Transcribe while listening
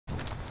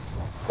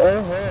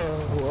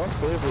Well, I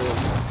played with him.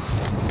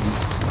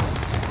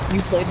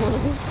 You played one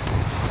of them?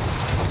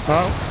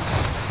 Huh?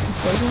 You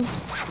played one?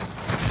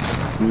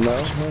 No,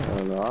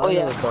 no. Oh, I yeah.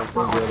 never thought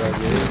so good at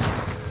it.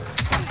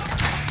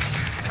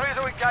 Clear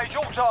to engage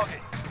all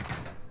targets.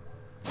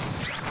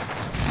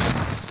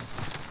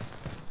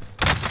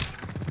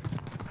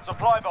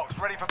 Supply box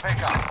ready for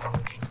pickup.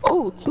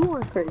 Oh, 2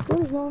 were crates. What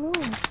is going on?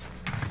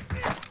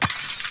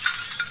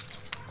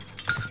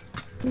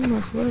 You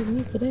must love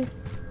me today.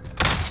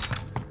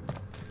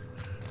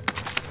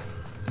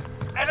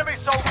 Enemy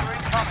soldier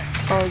incoming.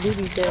 Oh,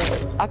 Diddy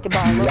said I could buy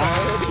a loadout.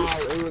 Wow,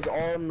 it was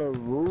on the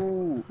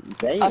roof.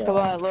 Damn. I could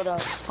buy a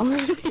loadout.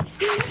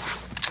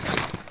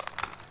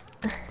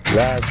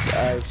 That's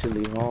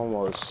actually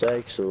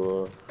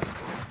homosexual.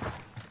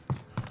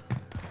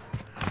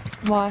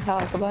 Why? How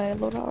I could buy a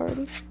loadout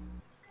already?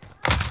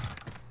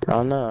 I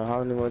don't know. How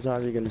many more times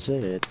are you gonna say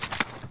it?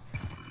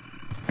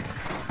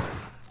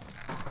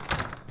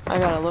 I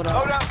got a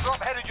loadout. Loadout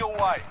drop headed your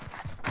way.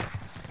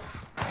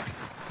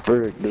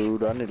 Frick,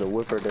 dude. I need a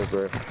whipper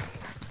dipper.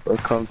 Or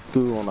come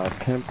through on a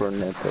pimper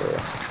nipper.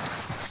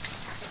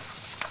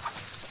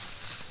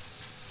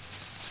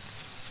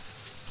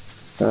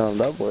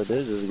 That boy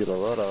did just get a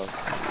loadout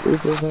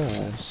super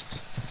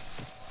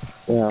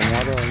fast. Damn,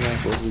 why do I not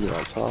supposed to get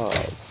on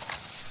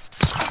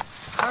top?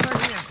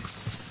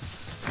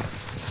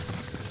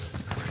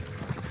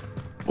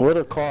 What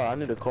a car, I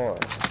need a car.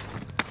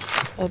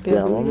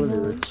 Damn, I'm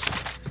really rich.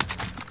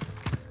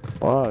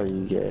 Why are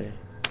you gay?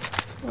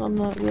 I'm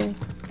not gay.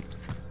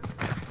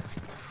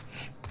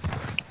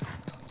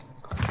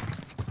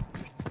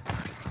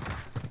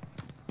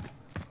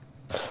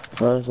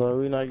 That's why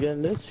we not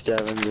getting this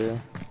scavenger.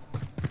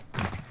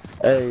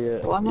 Hey,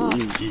 Why not?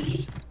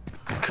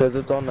 Cause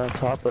it's on the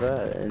top of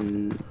that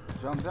and...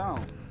 Jump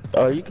down.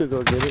 Oh, you could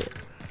go get it.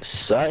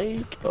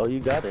 Psych! Oh, you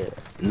got it.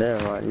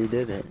 Never mind, you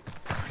didn't.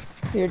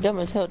 You're dumb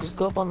as hell. Just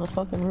go up on the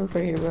fucking roof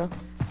right here, bro.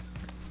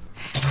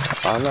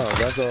 I know,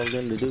 that's what I was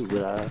going to do,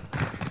 but I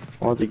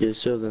want to get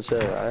shields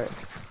instead, alright?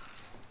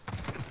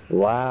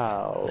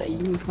 Wow.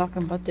 You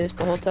talking about this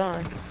the whole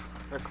time.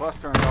 They're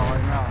clustering y'all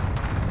right now.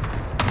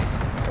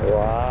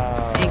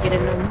 Wow. Ain't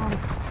getting no money.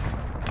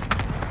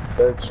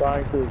 They're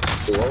trying to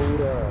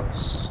explode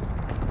us.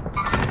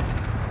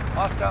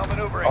 Hostile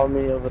maneuvering. On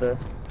me over there.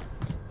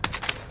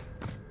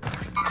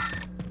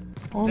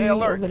 On Stay me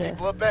alert. over there.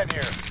 People have been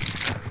here.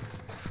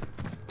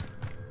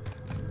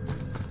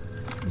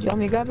 You want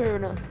me to grab it or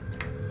no?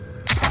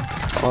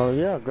 Oh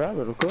yeah, grab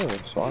it, of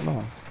course. Why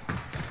not?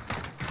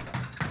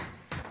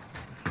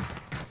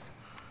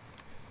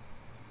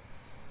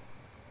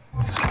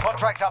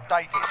 Contract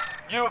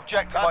updated. New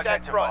objective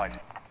identified.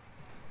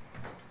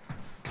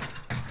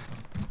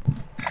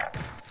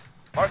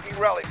 Marking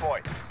rally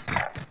point.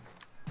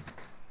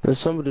 There's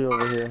somebody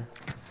over here.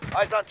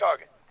 Eyes on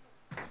target.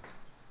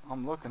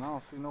 I'm looking, I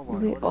don't see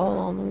nobody. We all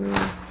on the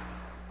roof.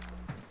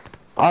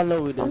 I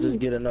know we didn't just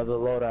get another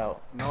loadout.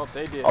 Nope,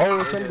 they did. Oh,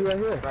 there's They somebody did. right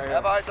here. Right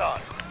Have eyes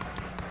on.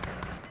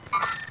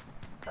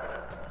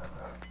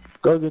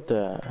 Go get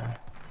that.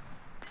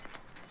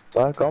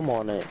 Like, I'm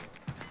on it.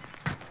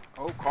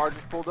 Oh, car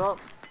just pulled up.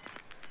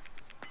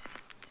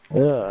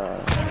 Yeah.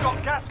 We've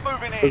got gas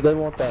moving Cause in. they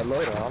want that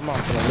loadout. I'm not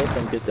gonna let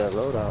them get that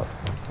loadout.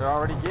 They're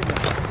already getting it.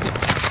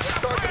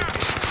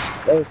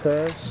 Hey,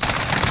 cuz.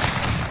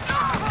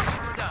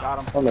 Got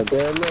him. On the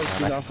dead look,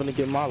 you're not gonna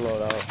get my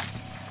loadout.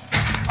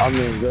 I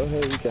mean, go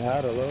ahead, you can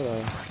have the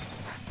loadout.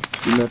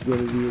 You're not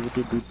gonna be able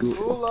to do it.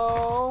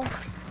 Ulo.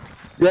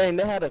 Dang,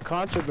 they had a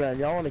contraband.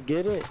 Y'all wanna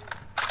get it?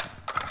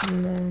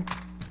 No.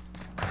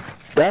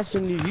 That's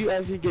when you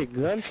actually get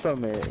guns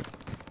from it.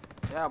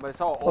 Yeah, but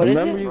it's all old. What is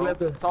Remember it? you got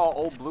the... It's all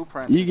old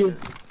blueprints. You and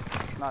get...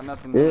 shit. It's not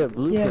nothing Yeah,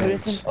 new. Yeah, but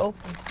it's blueprints. in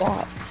open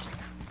spots.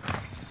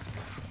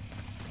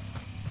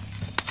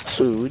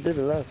 Shoot, we did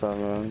it last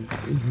time, man.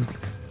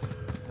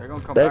 They're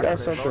gonna come They back. got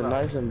with their something loadout.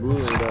 nice and blue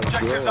that's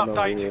Objectives glowing over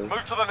updated. here.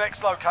 Move to the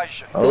next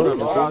location. Oh, Dude, there's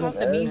does a it loadout have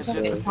to be edge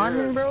fucking there.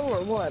 climbing, bro,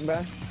 or what,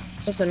 bro?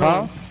 That's Huh?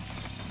 annoying.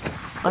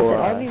 I said,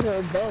 Why? all these are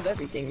above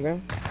everything, bro.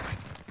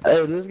 Hey,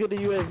 let's get a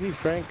UAV,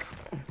 Frank.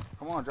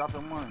 Come on, drop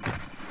them one.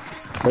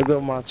 There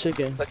go my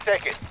chicken. Let's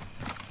take it.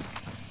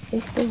 They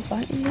still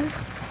fighting here?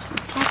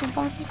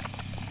 Fighting?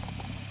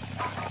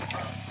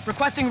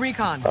 Requesting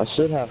recon. I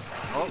should have.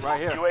 Oh, right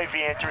here.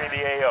 UAV entering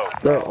the AO.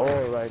 They're all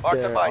right Mark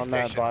the there buy on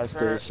that station. buy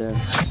station.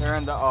 They're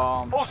in the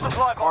All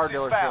supply car boxes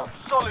dealership. found.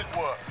 Solid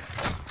work.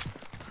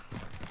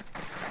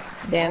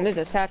 Damn, there's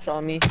a satchel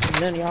on me.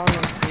 None of y'all know.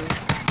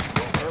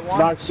 Hit one.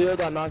 Knock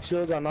shields, I knock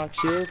shields, I knock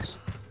shields.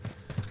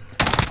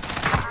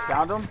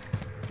 Found him.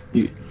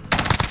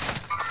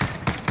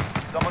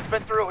 Someone's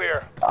been through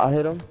here. I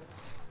hit him.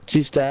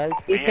 She's tagged.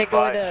 You take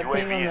away the UAV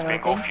ping on is the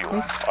bingo thing, fuel.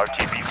 please?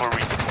 RTB for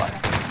resupply.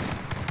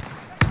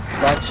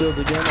 Knock shields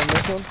again on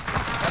this one.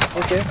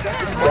 Okay.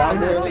 Down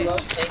there. Really low.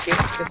 Thank you.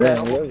 Good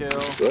Damn,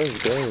 stuff. let's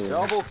go.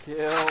 Double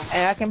kill.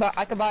 Hey, I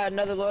can buy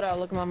another loadout.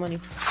 Look at my money.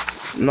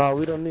 No,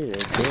 we don't need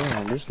it.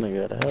 Damn, this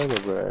nigga got a hell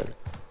of bread.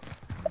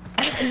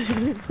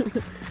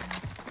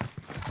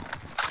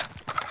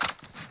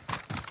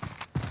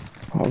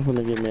 I'm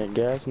gonna get me a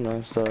gas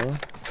mask though.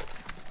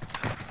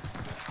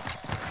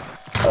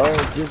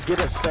 Oh, just get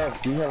a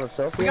self. Do you have a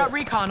self? We got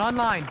recon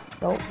online.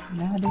 Nope,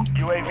 nah, dude.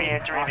 UAV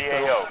entering the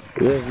AO.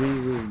 Yeah,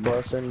 these is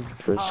busting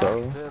for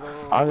sure.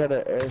 I got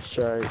an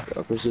airstrike,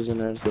 a precision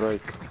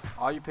airstrike.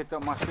 Oh, you picked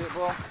up my shit,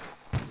 bro?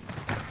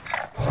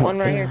 One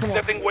right here, come on.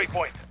 Stepping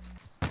waypoint.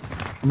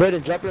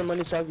 Brandon, drop your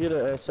money so I can get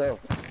a self.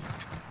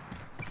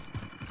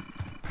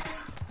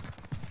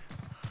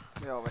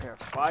 Yeah, over here.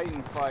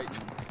 Fighting.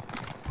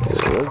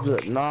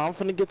 Nah, I'm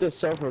finna get this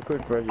self real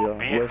quick, bro. Yo.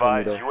 Be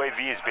advised,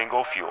 UAV is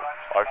bingo fuel.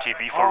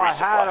 RTB for Oh, I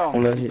had resupply. him.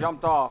 Unless He you-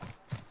 jumped off.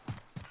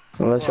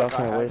 Unless y'all Look, I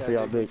can't had wait for that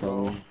y'all big big bro.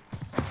 homie.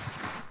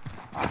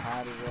 I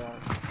had his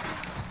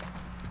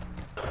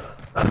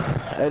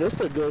ass. Hey, this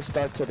is a good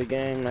start to the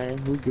game,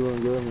 man. We doing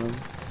good, man.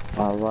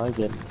 I like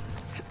it.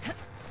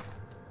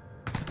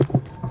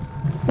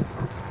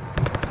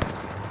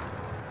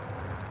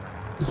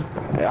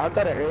 Hey, I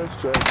got an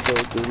airstrike, so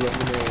just let me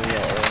know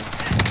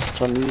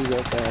if I need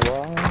that.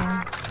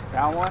 Wow.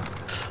 Down one?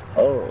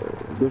 Oh,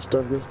 good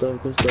stuff. We're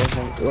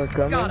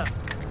coming. Got him.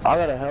 I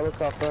got a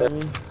helicopter on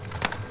me.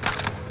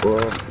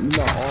 Well, you're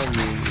not on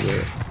me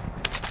yet.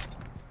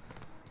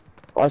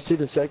 I see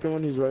the second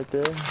one, he's right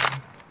there.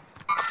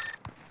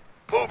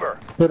 Mover.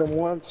 Hit him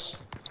once.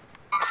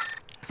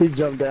 He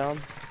jumped down.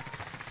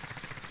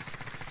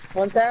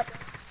 One tap.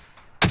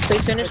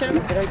 Please finish him.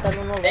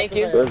 Thank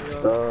you. Good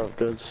stuff.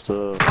 Let's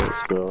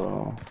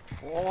go.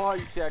 Oh,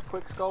 you see that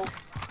quick scope?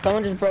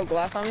 Someone just broke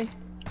glass on me.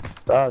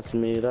 That's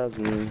me.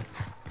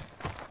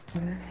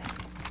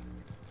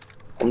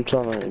 I'm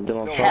trying to get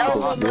on top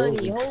Hell of of this money,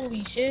 building.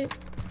 holy shit.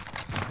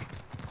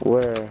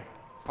 Where?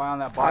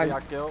 Find that body I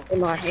killed. In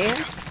my hand?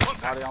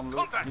 Body I'm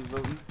looting. He's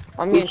looting.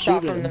 I'm getting Who's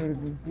shot shooting?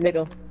 from the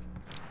middle.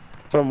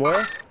 From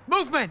where?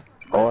 Movement.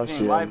 Oh, I Light see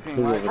ping, him. light ping,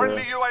 He's light over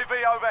Friendly there.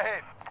 UAV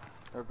overhead.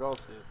 There goes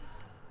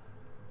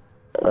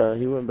it.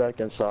 He went back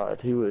inside.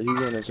 He went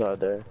inside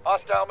there.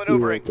 Hostile He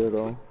maneuvering. right there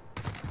though.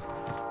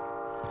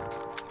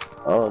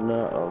 Oh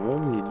no,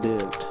 maybe he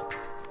dipped.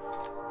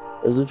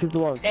 Is there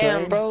people on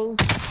Damn, train? bro.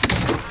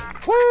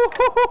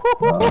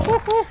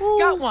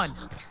 Got one.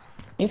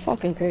 You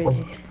fucking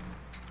crazy.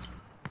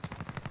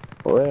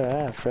 Where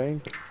at,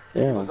 Frank? He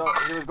Damn. was going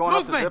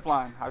up the Movement. zip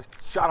line. I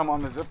shot him on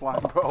the zip line,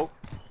 bro.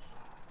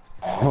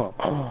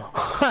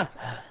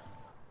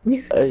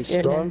 Hey,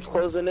 Storm's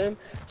closing in,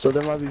 so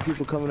there might be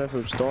people coming in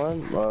from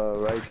Storm,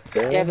 right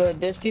there. Yeah, but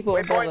there's people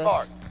above Waypoint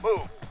mark. us.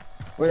 Move.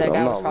 Where that guy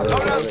I'm was not probably.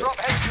 worried. Loadout drop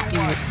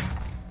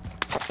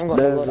HQ1. I'm going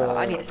to There's, load out.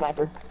 I need a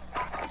sniper.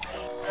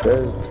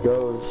 There's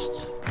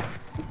Ghost.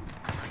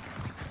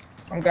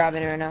 I'm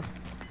grabbing it right now.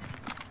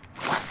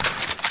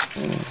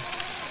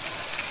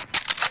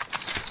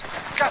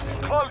 Gas is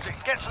closing.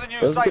 Get to the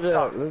new safe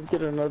zone. Let's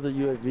get another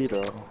UAV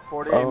though.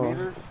 48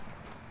 meters.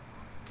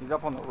 He's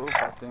up on the roof,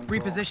 I think. Bro.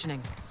 Repositioning.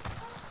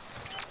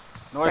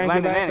 No, he's Frankie,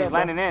 landing back in. He's up,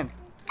 landing in.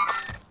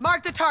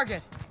 Mark the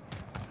target.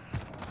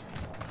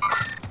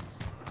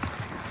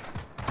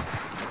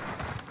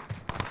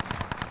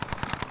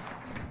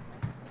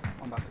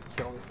 I'm about to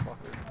kill this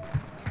fucker.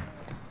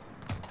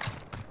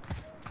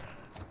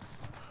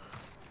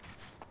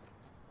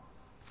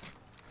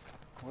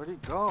 Where'd he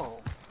go?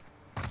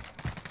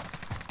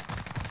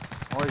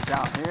 Oh, he's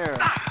down here.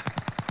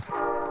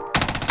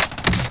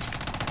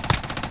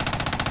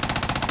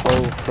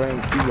 Oh,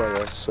 Frank, you got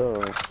us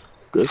so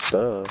good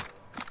stuff.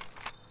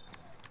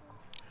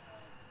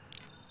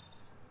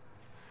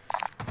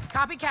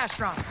 Copy cash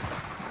drop. I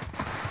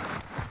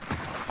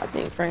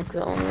think Frank's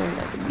the only one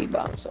that could be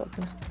by himself.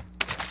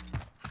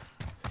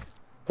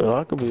 Yo,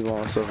 I could be by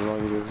myself as long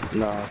as it's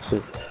nah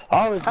shit.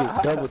 I always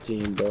get double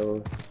teamed,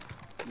 bro.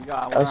 You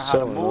gotta learn That's how to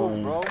so move,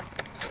 annoying. bro.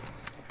 If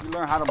you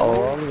learn how to Oh, I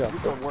move, only got you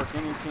can work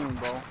any team,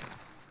 bro.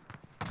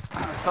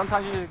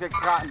 Sometimes you just get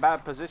caught in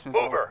bad positions,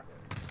 bro. Mover.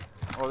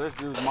 Oh, this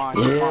dude's mine.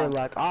 He's Yeah, mine.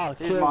 like I'll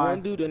He's kill mine.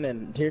 one dude and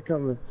then here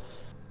comes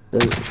Ooh, you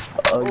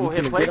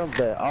hit can plate. get him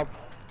there. I'll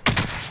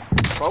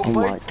Both Oh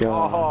my plates?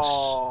 gosh.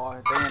 Oh,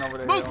 they went over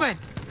the hill. Movement.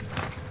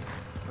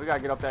 We gotta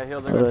get up that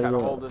hill. They're gonna try to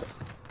Yeah. hold us.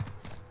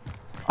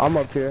 I'm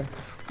up here.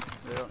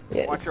 Yeah.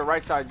 Yeah. Watch your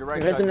right side. Your right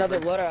There's side. another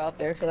loadout out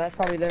there, so that's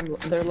probably their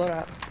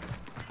loadout.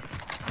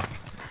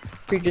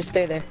 You just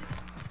stay there.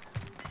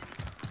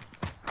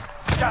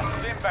 Gas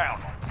is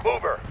inbound.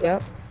 Mover.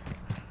 Yep.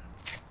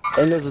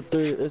 And there's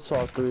it's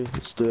all three.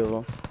 It's three of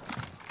them.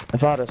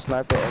 If I had a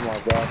sniper, oh my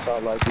gosh,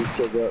 I'd like these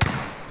kids up.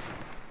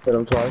 Hit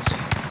him twice.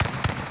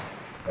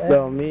 Yeah.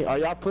 Yo, me, are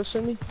y'all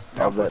pushing me?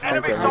 I bet.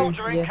 Enemy Okay.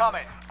 soldier Yeah.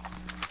 incoming.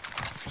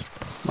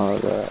 Oh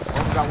god.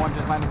 Oh, we got one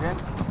just landed in.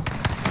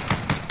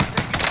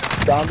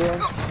 Down to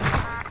him.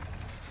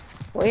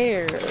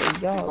 Where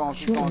Keep y'all going, keep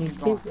shooting going, these keep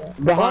going. kids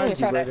at? Behind you,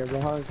 shot brother.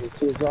 Behind you.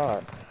 To his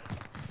side.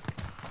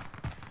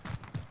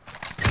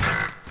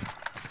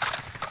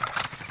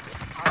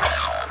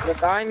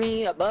 Behind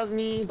me, above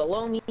me,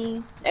 below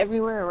me,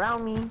 everywhere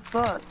around me.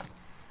 Fuck.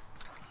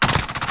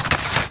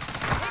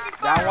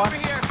 Down one. Over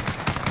here.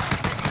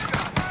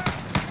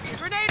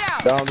 Grenade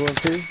out. Down to him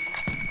too.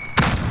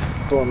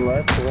 To one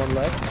left. To one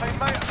left.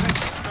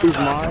 Teammate, He's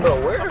mine.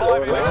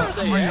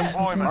 surviving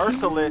redeployment.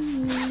 Merciless.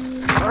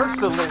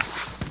 Merciless.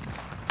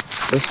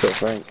 It's still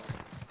Frank.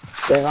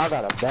 Dang, I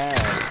got a bag.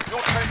 Your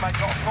teammate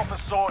got a proper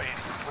sorting.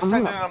 We're I'm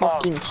sending gonna them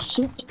home. fucking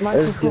shoot my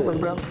It's controller,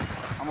 good. bro.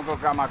 I'm gonna go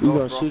grab my You ghost,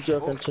 gonna bro. shoot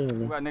your Oh, controller.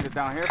 we got niggas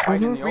down here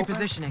fighting in the open.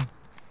 Repositioning.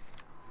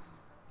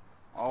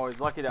 Oh, he's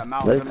lucky that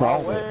mouse is in my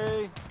call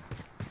way.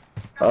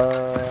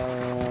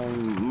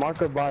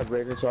 Mark a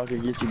vibrator so I can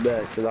get you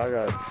back, cause I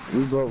got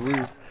we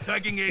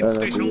Tagging aid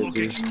station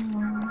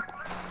location.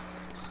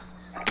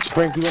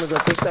 Frank, you wanna go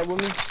fix that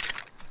with me?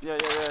 Yeah.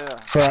 Bro,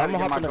 Gotta I'm gonna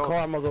get hop my in the ghost. car.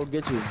 I'm gonna go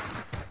get you.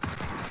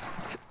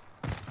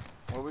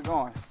 Where we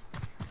going?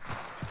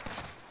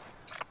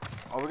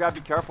 Oh, we gotta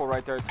be careful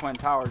right there at Twin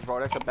Towers, bro.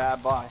 That's a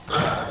bad buy.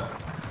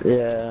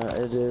 Yeah,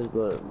 it is,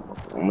 but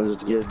I'm gonna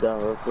just get it done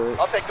real quick.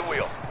 I'll take the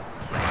wheel.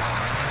 We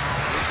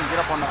can get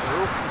up on that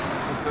roof.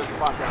 It's a good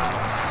spot down.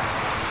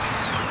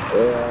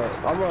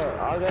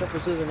 Yeah, I got a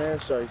precision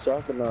airstrike, so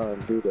I can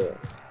do that.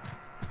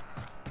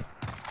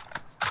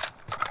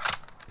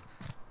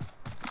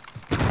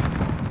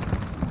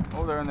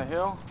 Oh, they're in the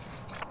hill.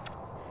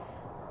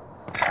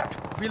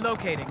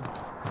 Relocating.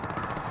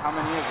 How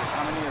many is it?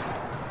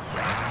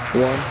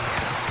 One.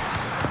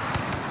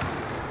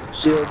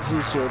 Shield,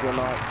 G-shield or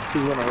not.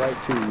 He's gonna right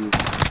to you.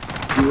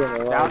 He's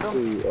gonna right Downed to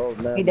you. Oh,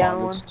 man. He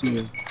down it's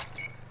two.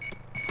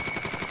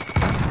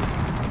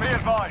 Be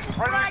advised.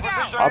 Friendly Frag out.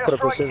 precision I'll put a airstrike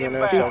precision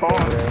inbound. airstrike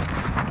over there.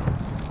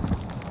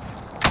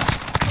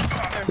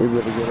 We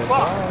better get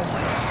inside.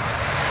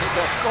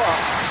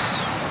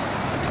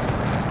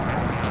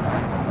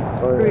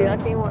 Oh, Three, yeah. I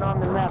see one on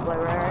the map, like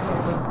right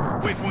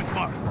here. Waypoint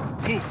mark.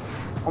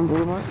 Move. On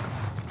blue mark.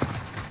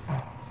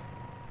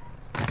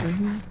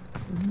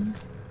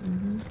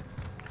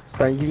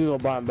 Frank, you can go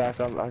buy him back.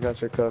 I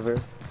got your cover.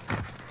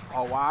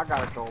 Oh, wow, I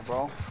gotta go,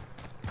 bro.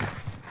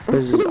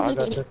 I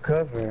got your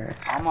cover.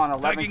 I'm on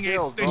 11 Tagging aid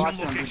kills, bro. I station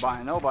shouldn't be location.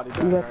 buying nobody back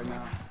got- right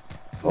now.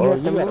 Oh,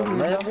 got the you got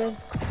movement, 11?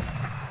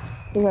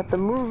 You got the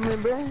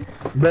movement, bro.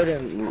 Better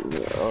than,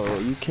 oh,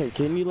 you can't,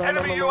 can you land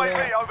on Enemy the way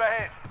UAV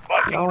overhead.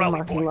 Oh my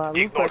god,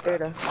 look right there.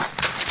 Though.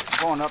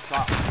 Going up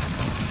top.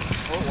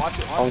 Oh, watch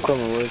it, I'm watch it.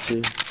 coming with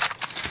you.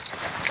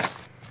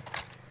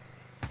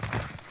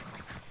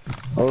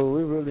 Oh,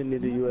 we really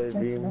need a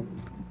UAV.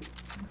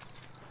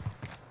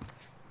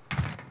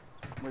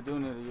 We do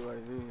need a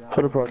UAV. Yeah.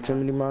 Put a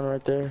proximity mine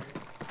right there.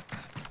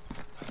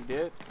 You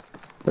did?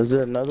 Is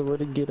there another way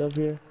to get up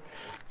here?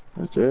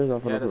 If there is, I'm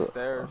Yeah, gonna the put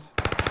stairs.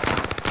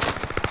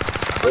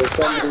 There's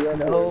somebody right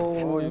there.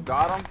 Oh, you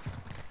got him?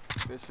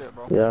 Good shit,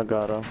 bro. Yeah, I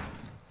got him.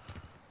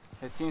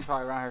 His team's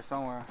probably around here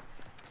somewhere.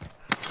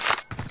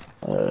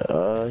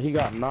 He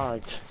got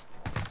knocked.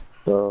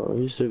 So,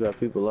 he still got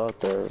people out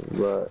there,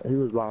 but he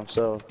was by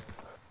himself.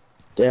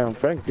 Damn,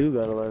 Frank do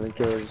got 11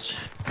 kills.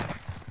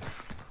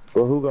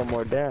 Well, who got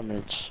more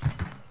damage?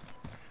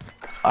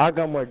 I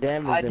got more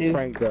damage than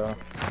Frank, though.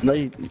 No,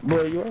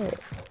 boy, you are.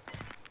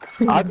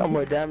 I got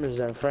more damage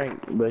than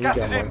Frank, but he Gas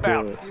got is more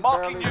inbound. kills.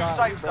 Marking new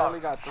safe You barely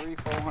zone. got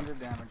 300-400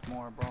 damage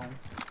more, bro.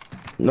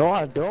 No,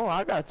 I don't.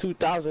 I got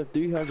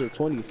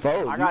 2,324.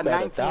 I got You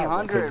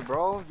 1,900,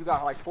 bro. You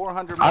got like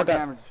 400 more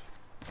damage.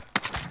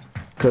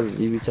 Cause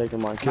you be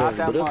taking my kills,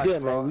 that but it's much,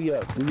 good, bro. man. We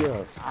up.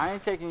 I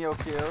ain't taking your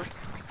kills.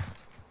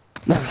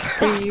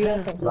 Hey, you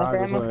got some Nah, I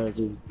just grandma? wanted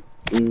to.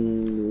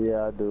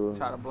 Yeah, I do.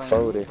 Try to blame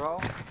Fold me, it. bro.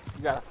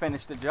 You gotta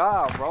finish the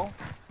job, bro.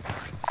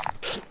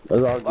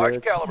 That's all Large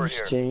good. caliber This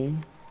here.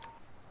 team.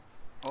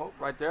 Oh,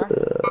 right there.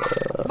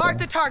 Mark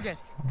the target.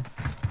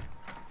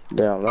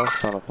 Damn, that's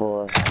kind of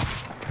far.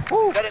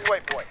 Setting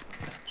waypoint.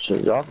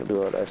 Shit, y'all can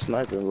do all that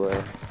sniping,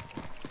 but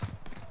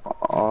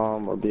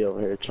I'm gonna be over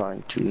here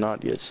trying to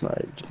not get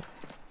sniped.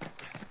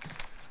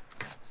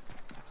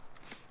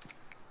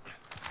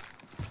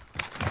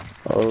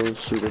 Oh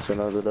shoot, it's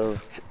another door.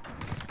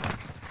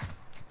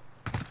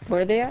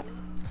 Where they at?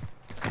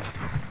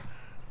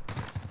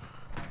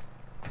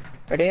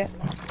 Where they at?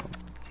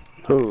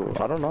 Who?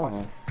 I don't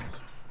know.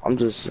 I'm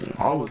just,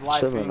 I I'm was live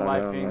chilling ping, right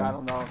live now, ping. I man.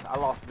 don't know. I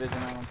lost vision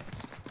on them.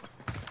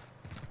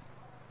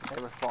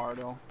 They were far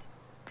though.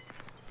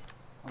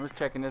 I'm just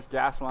checking this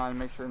gas line,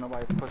 make sure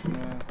nobody's pushing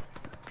in.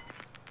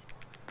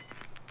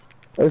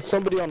 There's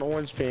somebody on the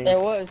orange ping.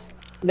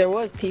 There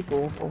was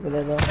people over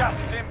there though. Gas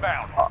is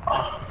inbound.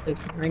 Like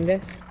behind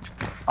us.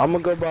 I'm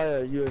gonna go buy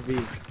a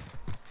UAV.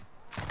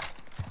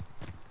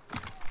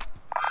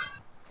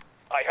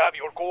 I have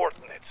your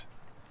coordinates.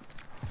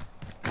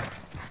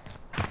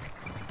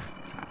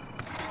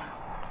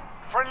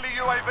 Friendly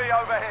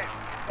UAV overhead.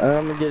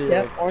 I'm gonna get it.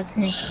 Yep, orange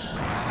pink.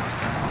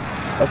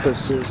 A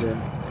precision.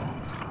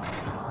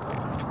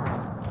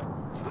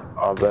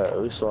 I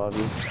bet we saw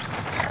you.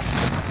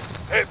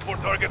 Head for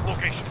target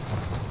location.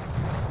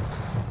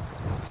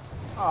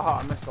 Oh,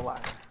 I missed the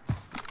ladder.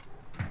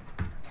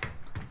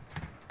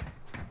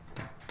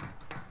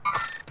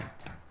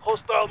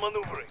 Hostile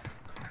maneuvering.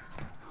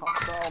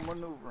 Hostile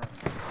maneuvering.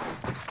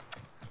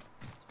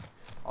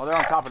 Oh, they're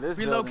on top of this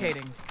building.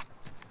 Relocating.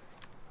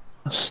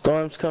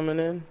 Storm's coming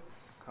in.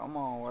 Come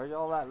on, where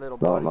y'all at, little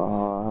Don't buddy? know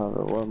how I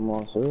have it one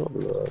more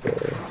silver.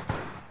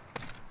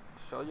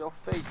 Show your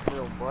face,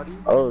 little buddy.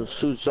 Oh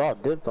shoot, y'all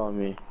dipped on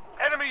me.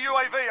 Enemy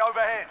UAV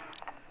overhead.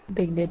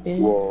 Big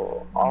dipping.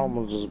 Whoa, I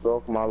almost just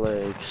broke my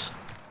legs.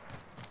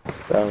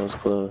 That was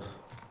close.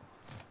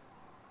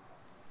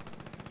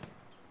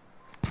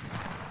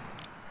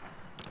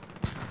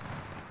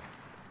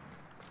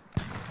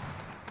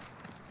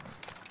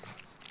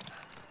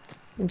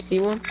 You see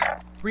one?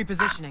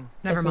 Repositioning.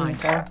 Never mind.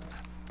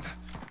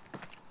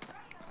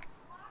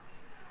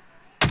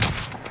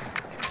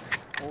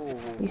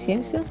 You see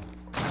him still?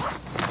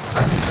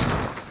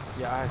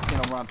 Yeah, I seen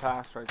him run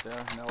past right there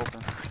in the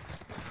open.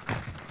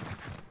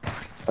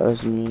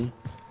 That's me.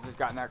 Just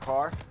got in that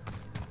car.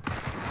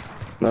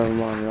 Never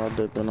mind, y'all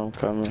dipping, I'm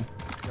coming.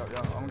 Yo, I'm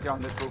gonna get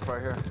on this roof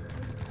right here.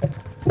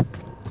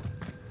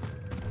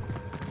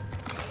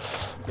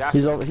 Gas,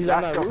 He's on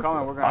that still roof?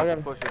 coming. We're gonna have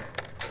to push it.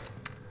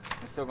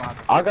 We're still gonna have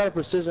to push I got a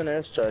precision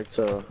airstrike,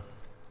 so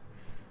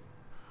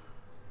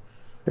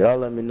y'all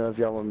let me know if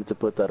y'all want me to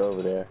put that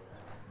over there.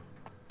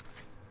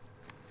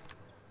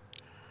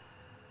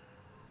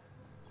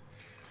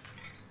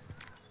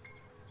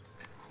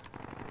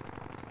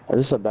 Is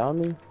this about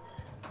me?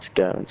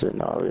 Scavenger?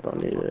 No, we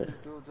don't need it. Where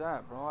dude's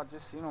at, bro? I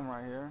just seen him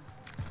right here.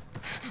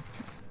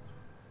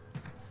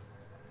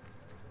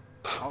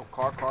 Oh,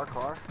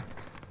 car.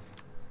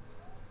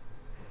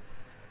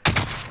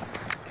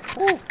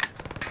 Woo!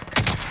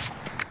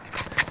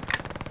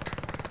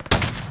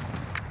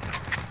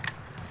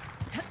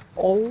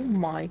 Oh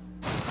my.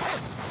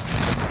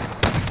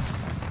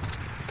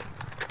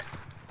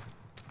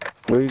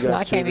 Where you guys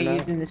I can't be shooting at?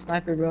 using the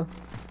sniper, bro.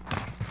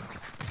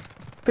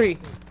 Free.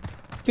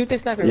 Shoot the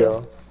sniper,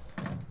 Yo, bro.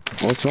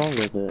 what's wrong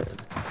with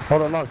it?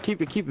 Hold on, no,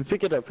 keep it,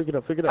 pick it up.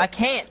 I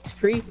can't,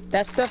 free.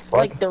 That stuff, What?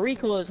 like, the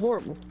recoil is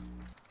horrible.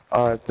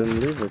 Alright, then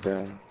leave it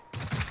then.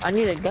 I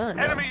need a gun.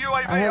 Enemy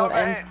I UAV have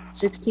overhead. an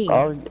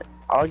M16.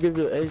 I'll give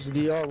you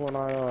HDR when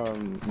I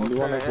Straight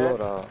want to ahead. blow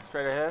it out.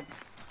 Straight ahead.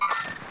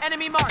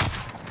 Enemy marked.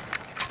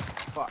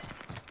 Fuck.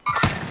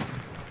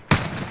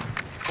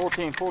 Full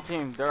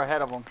team. They're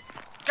ahead of them.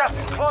 Gas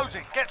is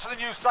closing. Get to the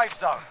new safe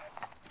zone.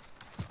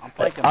 I'm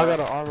flanking. I left.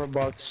 got an armor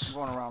box. I'm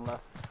going around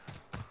left.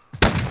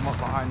 I'm up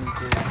behind these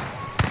dudes.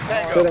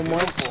 Hit him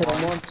once.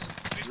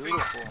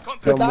 Beautiful. Hit him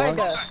Beside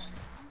once. us.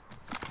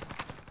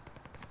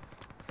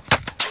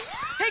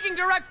 Taking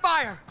direct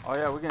fire. Oh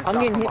yeah, we're getting I'm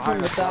shot getting from hit from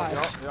behind the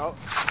us. side. Yup.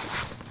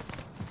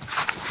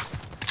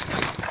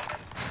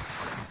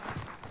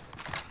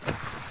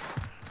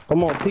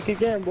 Come on, peek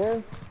again,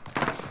 boy.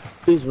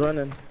 He's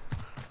running.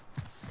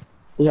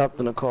 He hopped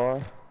in the car.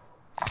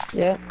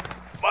 Yeah.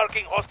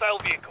 Marking hostile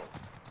vehicle.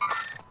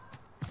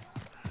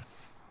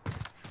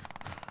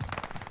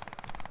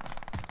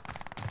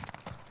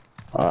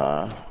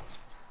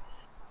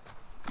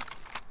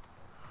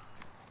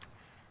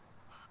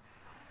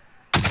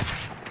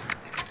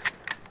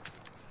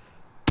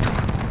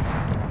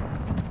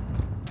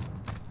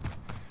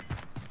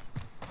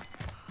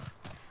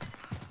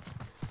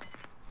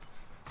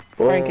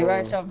 Frank, you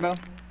right yourself, bro.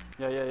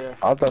 Yeah.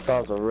 I thought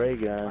that was a ray I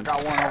gun.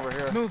 got one over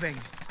here. Moving.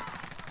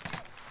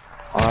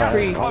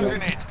 Free.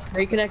 Closing in.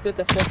 Reconnect with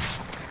us,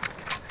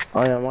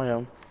 bro. I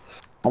am.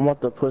 I'm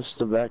about to push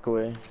the back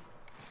away.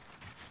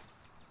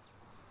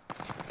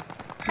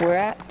 Where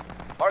at?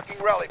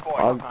 Marking rally point.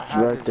 I'm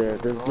right there.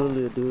 There's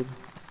literally a dude.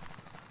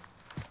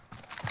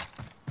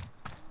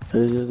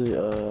 There's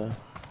literally,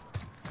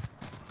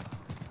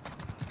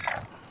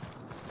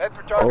 Head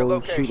for target oh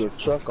location. shoot, a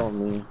truck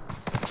on me.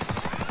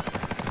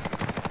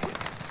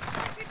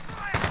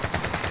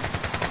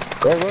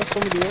 Go run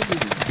somebody over, you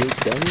big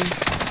dummy.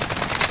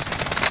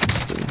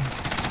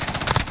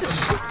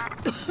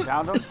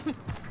 Downed him.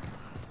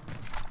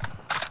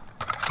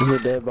 There's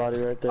a dead body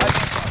right there.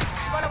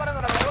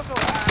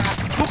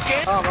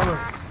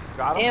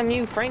 Got him. Damn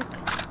you, Frank.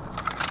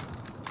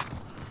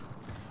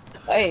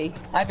 Hey,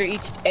 have your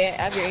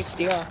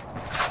HDR.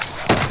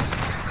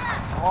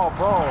 Oh,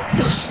 bro.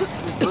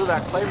 He blew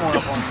that claymore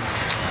up on me.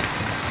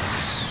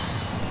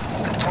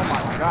 Oh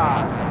my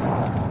god.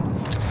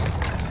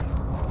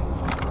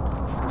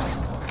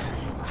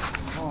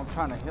 Oh, I'm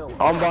trying to heal.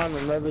 I'm buying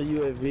another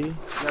UAV.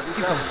 Yeah, be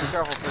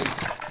careful, please.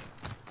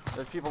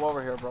 There's people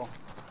over here, bro.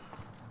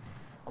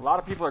 A lot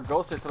of people are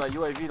ghosted, so that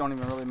UAV don't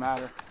even really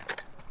matter.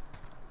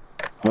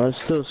 There's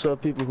still some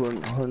people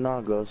who are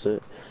not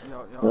ghosted.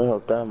 Yo. Don't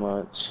help that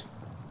much.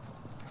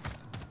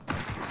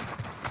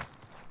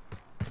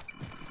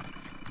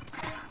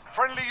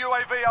 Friendly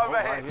UAV Oh,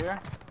 overhead. right here.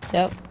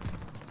 Yep.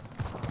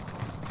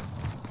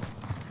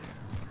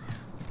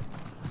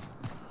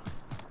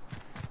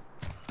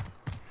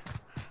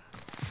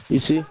 You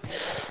see?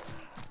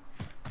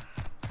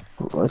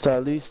 It's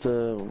at least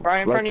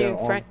Right in front of you,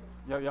 Frank.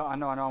 Yo, I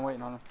know, I'm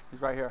waiting on him.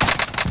 He's right here.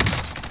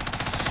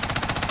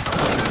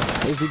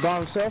 Is he by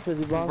himself?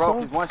 He's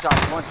broke, he's one shot.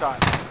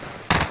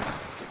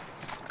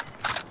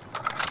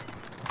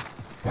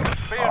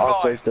 Be I'll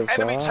advised. take this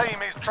Enemy out.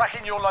 team is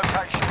tracking your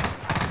location.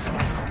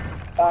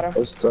 Got him.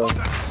 What's the...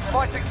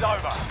 Fighting's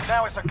over.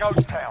 Now it's a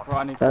ghost town. Bro,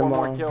 I need Hey, 4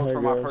 more Mom. kills Hey,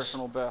 for my guys.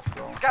 personal best,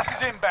 bro. Gas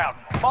is inbound.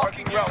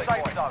 Marking new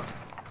safe zone.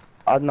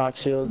 I'd knock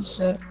shields.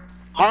 Shit.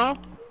 Huh?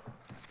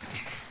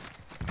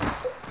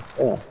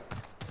 Yeah.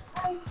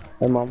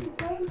 Hey, Mom.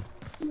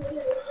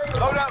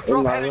 Loadout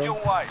drop headed your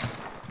way.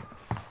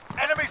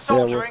 Enemy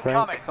soldier we're Frank.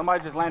 incoming.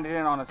 Somebody just landed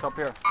in on us up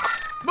here.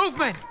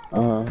 Movement!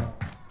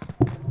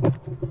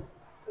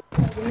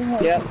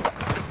 Yep.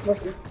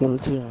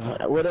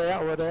 Where they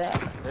at? Where they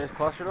at? They just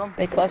clustered them.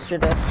 They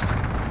clustered us.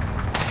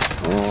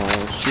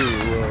 Oh,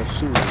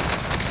 shoot.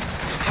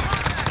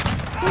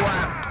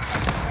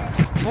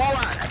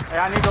 Hey,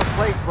 I need those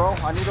plates, bro.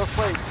 I need those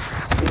plates.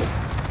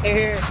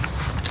 Here.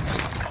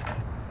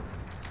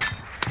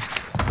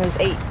 There's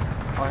 8.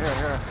 Oh,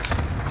 here.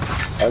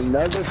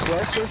 Another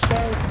cluster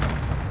strike?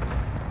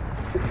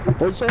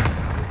 What'd you say?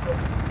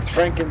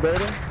 Frank and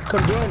Baden?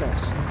 Come join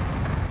us.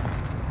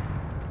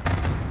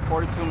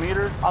 42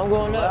 meters. I'm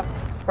going up,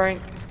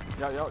 Frank.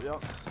 Yup. You're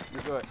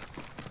good.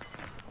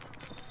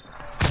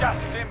 Gas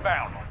is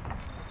inbound.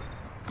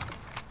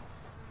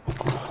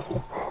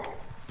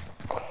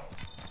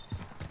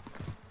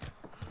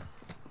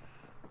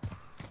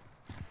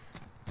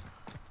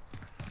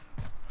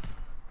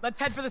 Let's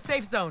head for the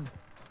safe zone.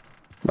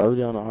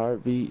 Nobody on a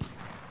heartbeat.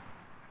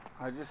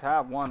 I just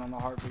have one on the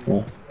heartbeat.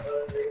 Yeah.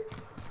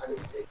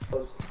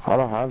 I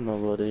don't have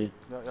nobody.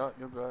 Yup,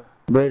 you're good.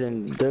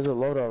 Brayden, there's a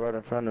loadout right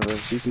in front of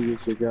us. You can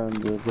get your guns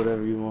or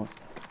whatever you want.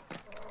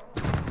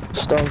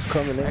 Stone's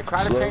coming in. Hey,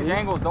 try to slowly. change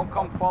angles. Don't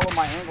come follow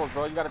my angles,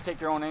 bro. You gotta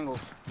take your own angles.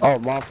 Oh,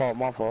 my fault.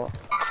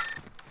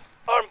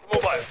 Armed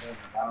mobile.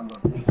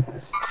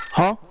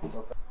 Huh?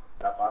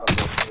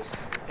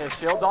 Hey,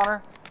 shield on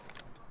her.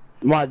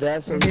 My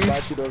dad said he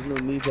bought you those new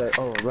knee pads.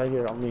 Oh, right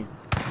here on me.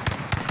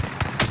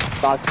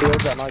 Knock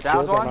shields, I knock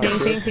Down's shields, I on? knock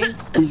Ping. shields.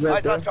 He's right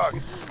Eyes there. on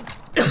target.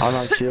 I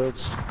knock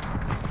shields.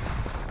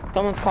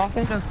 Someone's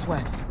coughing. No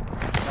sweat.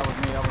 That was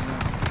me.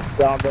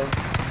 Down there.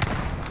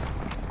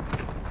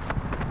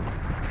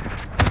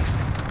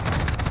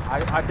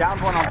 I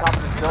downed one on top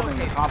of this building,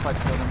 the complex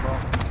building, bro.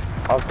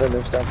 I'm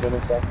finished. Yeah,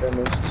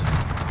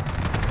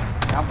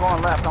 I'm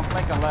going left. I'm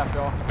flanking left,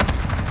 yo.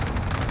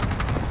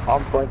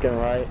 I'm flanking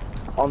right.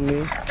 On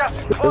me. Gas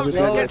is closing.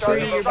 No, Get to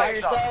Tree, the you're by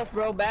safe zone. yourself,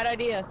 bro. Bad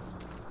idea.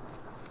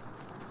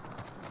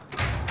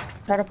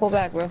 Try to pull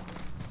back, bro.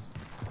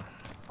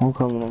 I'm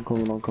coming.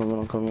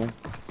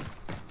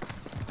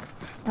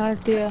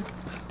 Idea.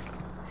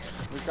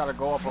 We gotta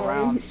go up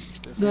around this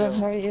Good, how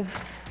hill. are you?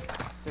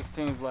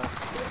 16's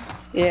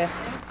left. Yeah.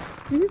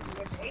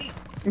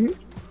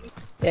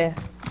 Yeah.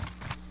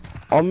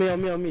 On me,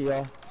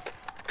 y'all.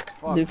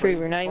 Fuck, Dupree, please.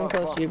 we're not even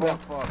Fuck, close to you, bro.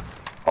 fuck.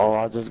 Oh,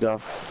 I just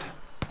got.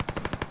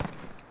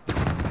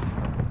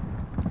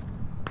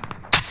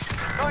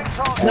 9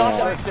 targets. No,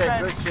 remain good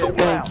standing. shit.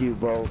 Thank you,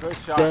 bro. Good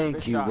shot, Thank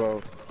good you, shot.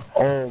 bro.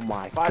 Oh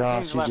my 5 gosh,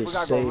 teams you left. We just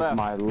gotta go saved left.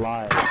 my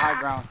life. High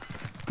ground.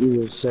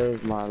 You just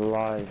saved my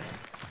life.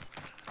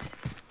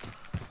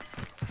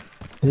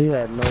 He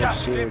had no Gas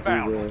is shield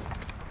inbound. either.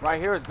 Right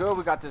here is good.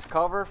 We got this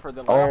cover for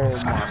the Oh left.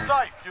 You're my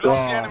safe. You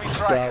lost the enemy gosh,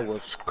 that trackers.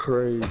 was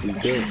crazy.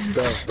 Good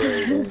stuff,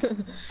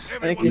 Brayden.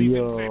 Everyone leaves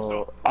in safe zone.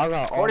 Yo, I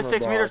got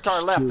 46 armor meters to our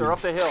box, left. too. They're up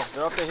the hill.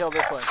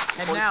 This way.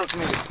 Heading out. 46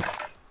 meters.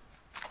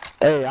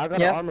 Hey, I got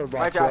Yep. an armor box,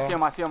 Right there. I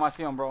y'all.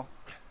 see him, bro.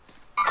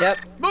 Yep.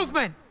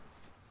 Movement!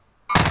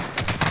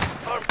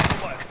 Armed to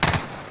the left.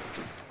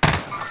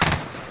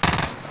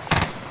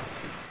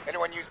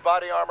 Anyone use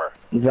body armor?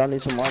 Y'all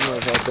need some armor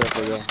right there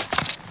for y'all.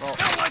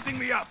 They're lighting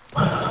me up.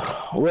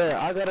 Where?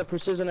 I got a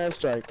precision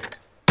airstrike.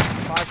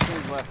 5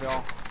 teams left,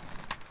 y'all.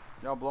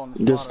 Y'all blowing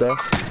the Good spot up.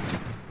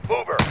 stuff.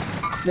 Mover.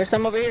 There's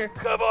some over here.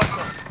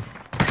 Cavazo.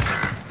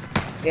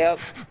 Yep.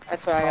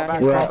 That's what I Crawl got back,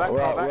 here.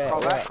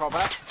 Right, crawl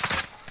back.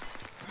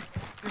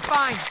 You're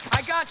fine.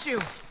 I got you.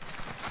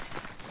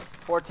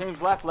 4 teams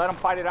left. Let them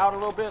fight it out a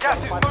little bit. Gas Let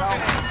is them moving fight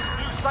it out.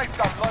 in. New safe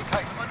zone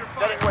located.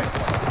 Setting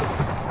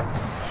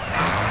waypoint.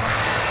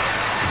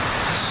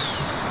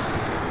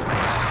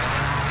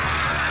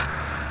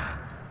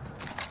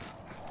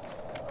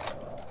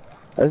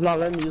 It's not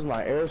letting me use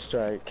my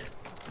airstrike.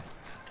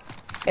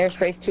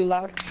 Airspace too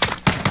loud.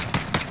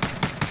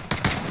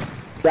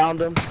 Downed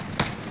him.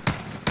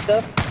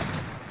 Up.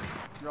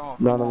 Yo,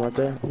 Downed him right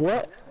there.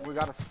 What? we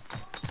gotta.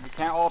 We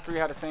can't all 3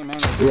 have the same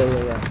angle.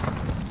 Yeah.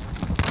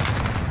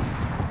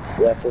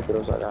 Yeah, flip it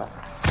upside down.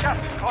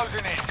 Gas is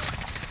closing in.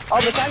 Oh,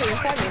 beside me.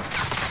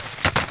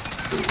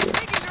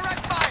 Taking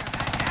direct fire.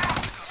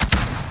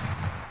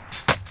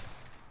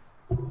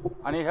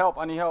 I need help.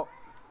 I know.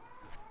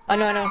 He's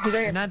right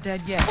You're here. not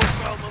dead yet.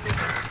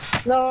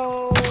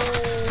 No.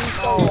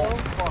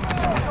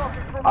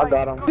 I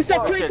got him. What's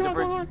up, Oh, Tree? shit, Come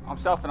Debris. on. I'm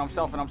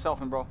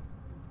selfing, bro.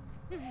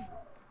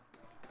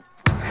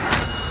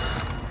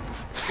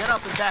 Get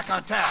up and back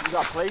on task. You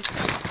got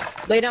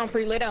plates? Lay down,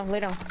 Pre. Lay down.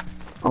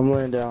 I'm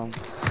laying down.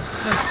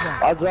 No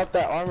sweat. I dropped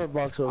that armor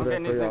box I'm over there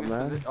getting for these y'all,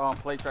 man. niggas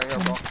plates right here,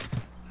 bro.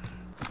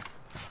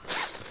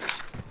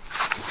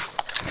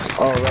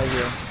 Oh, right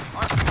here.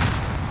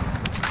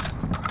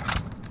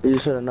 You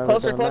should have never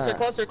Closer. done that.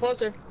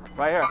 Closer.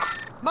 Right here.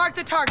 Mark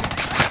the target.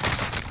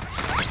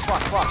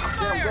 Fuck.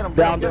 Get him.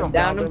 Downed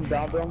him.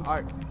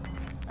 Alright.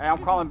 Hey, I'm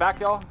calling back,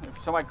 y'all.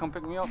 If somebody come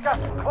pick me up. Gas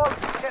is close.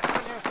 Get to the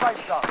new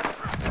safe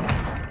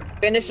zone.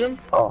 Finish him.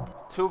 Oh.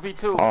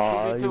 2v2.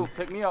 Aw, 2v2.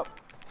 Pick me up.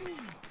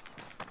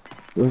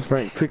 Where's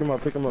Frank? Pick him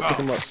up, pick him up, pick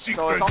him up.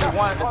 So it's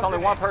only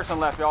one person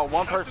left, y'all.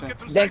 One person.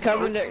 They're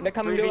coming to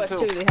us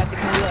too. They have to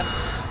come to us.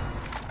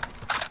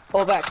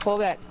 Pull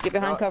back. Get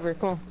behind cover.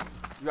 Come on.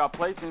 You got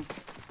plates and...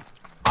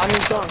 On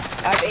your song.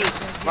 I have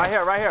 8. Right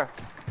here.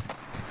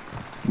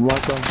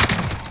 Welcome.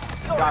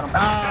 Got him.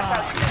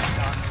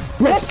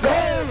 Let's go!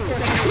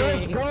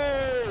 Let's go!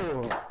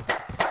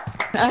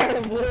 Let's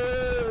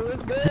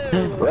go!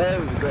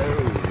 Let's go,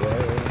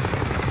 man.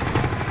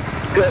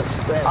 Good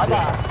stuff.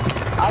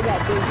 I got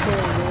big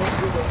kills, man.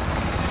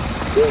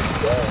 Good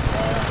stuff,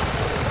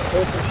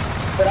 man.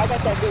 But I got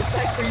that good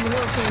sack for you,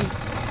 huh, team?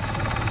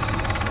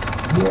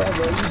 Yeah,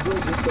 man, you did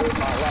just save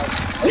my life.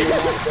 You did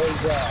a great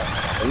job.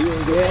 And you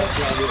didn't get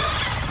that,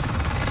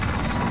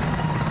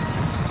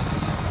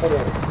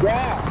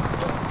 yeah.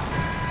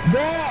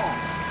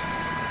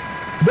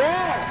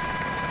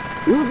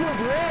 You just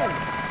ran.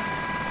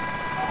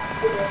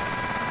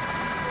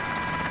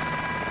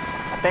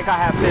 I think I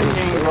have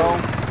 15, bro.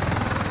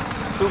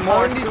 2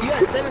 more. You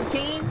got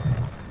 17?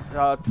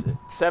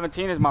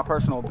 17 is my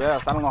personal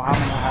best. I don't know how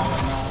many I have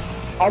right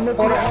now.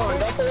 Hold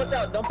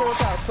on. Don't pull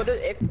us out. Put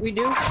it. If we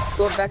do,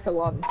 go back to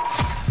lobby.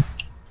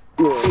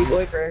 Yeah.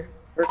 Wait for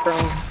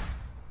Chrome.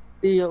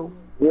 Theo.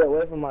 Yeah,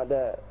 away from my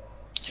dad.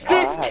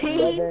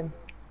 15?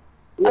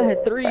 I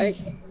had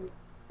 3.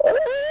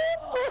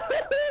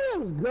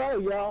 Let's go,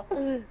 y'all.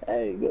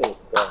 Hey, good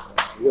stuff,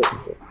 man. Good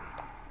stuff.